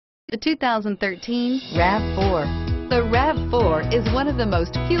The 2013 RAV4. The RAV4 is one of the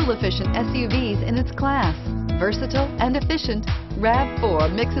most fuel-efficient SUVs in its class. Versatile and efficient,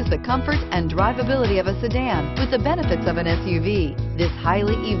 RAV4 mixes the comfort and drivability of a sedan with the benefits of an SUV. This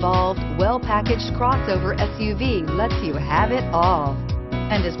highly evolved, well-packaged crossover SUV lets you have it all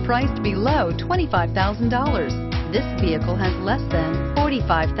and is priced below $25,000. This vehicle has less than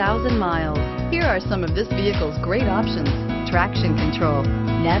 45,000 miles. Here are some of this vehicle's great options: traction control,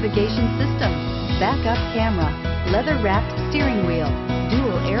 navigation system, backup camera, leather-wrapped steering wheel,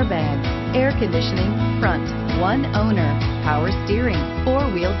 dual airbags, air conditioning, front, one owner, power steering,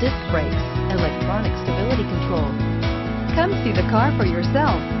 four-wheel disc brakes, electronic stability control. Come see the car for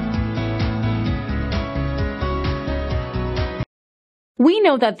yourself. We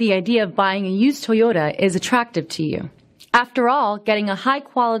know that the idea of buying a used Toyota is attractive to you. After all, getting a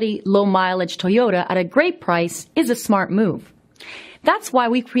high-quality, low-mileage Toyota at a great price is a smart move. That's why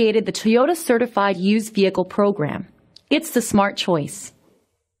we created the Toyota Certified Used Vehicle Program. It's the smart choice.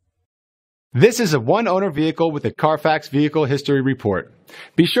 This is a one-owner vehicle with a CARFAX Vehicle History Report.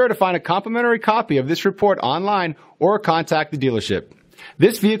 Be sure to find a complimentary copy of this report online or contact the dealership.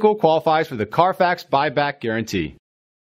 This vehicle qualifies for the CARFAX Buyback Guarantee.